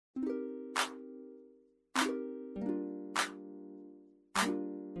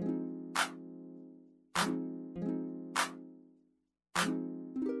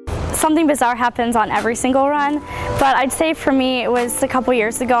something bizarre happens on every single run, but I'd say for me it was a couple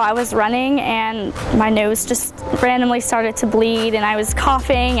years ago. I was running and my nose just randomly started to bleed and I was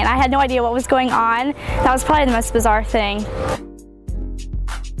coughing and I had no idea what was going on. That was probably the most bizarre thing.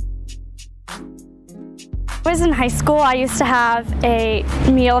 When I was in high school, I used to have a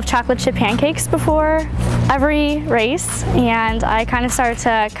meal of chocolate chip pancakes before every race, and I kind of started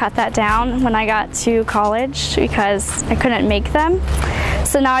to cut that down when I got to college because I couldn't make them.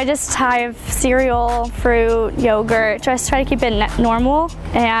 So now I just have cereal, fruit, yogurt, just try to keep it normal.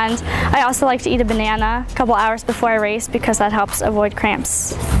 And I also like to eat a banana a couple hours before I race because that helps avoid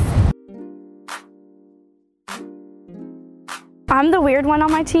cramps. I'm the weird one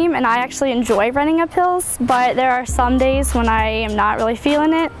on my team and I actually enjoy running up hills, but there are some days when I am not really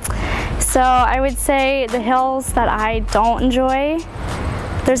feeling it. So I would say the hills that I don't enjoy,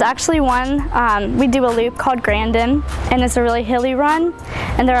 there's actually one, we do a loop called Grandin, and it's a really hilly run,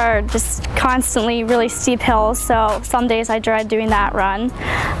 and there are just constantly really steep hills, so some days I dread doing that run.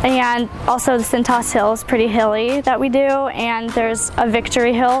 And also the Cintas Hill is pretty hilly that we do, and there's a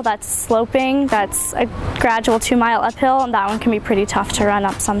Victory Hill that's sloping, that's a gradual 2-mile uphill, and that one can be pretty tough to run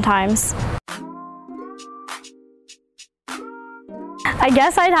up sometimes. I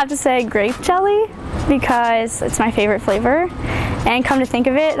guess I'd have to say grape jelly because it's my favorite flavor. And come to think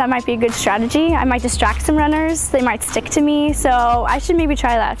of it, that might be a good strategy. I might distract some runners, they might stick to me, so I should maybe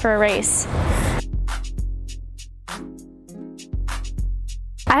try that for a race.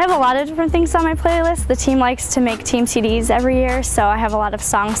 I have a lot of different things on my playlist. The team likes to make team CDs every year, so I have a lot of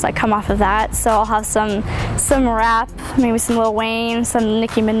songs that come off of that. So I'll have some rap, maybe some Lil Wayne, some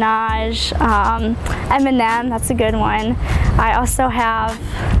Nicki Minaj, Eminem, that's a good one. I also have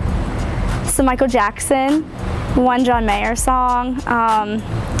some Michael Jackson, one John Mayer song, a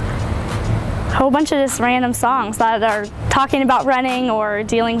whole bunch of just random songs that are talking about running or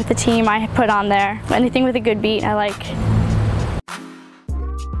dealing with the team I put on there. Anything with a good beat I like.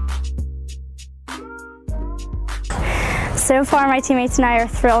 So far, my teammates and I are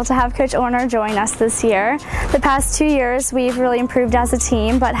thrilled to have Coach Orner join us this year. The past 2 years, we've really improved as a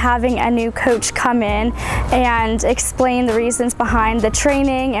team, but having a new coach come in and explain the reasons behind the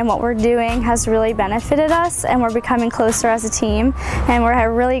training and what we're doing has really benefited us, and we're becoming closer as a team, and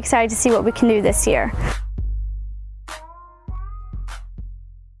we're really excited to see what we can do this year.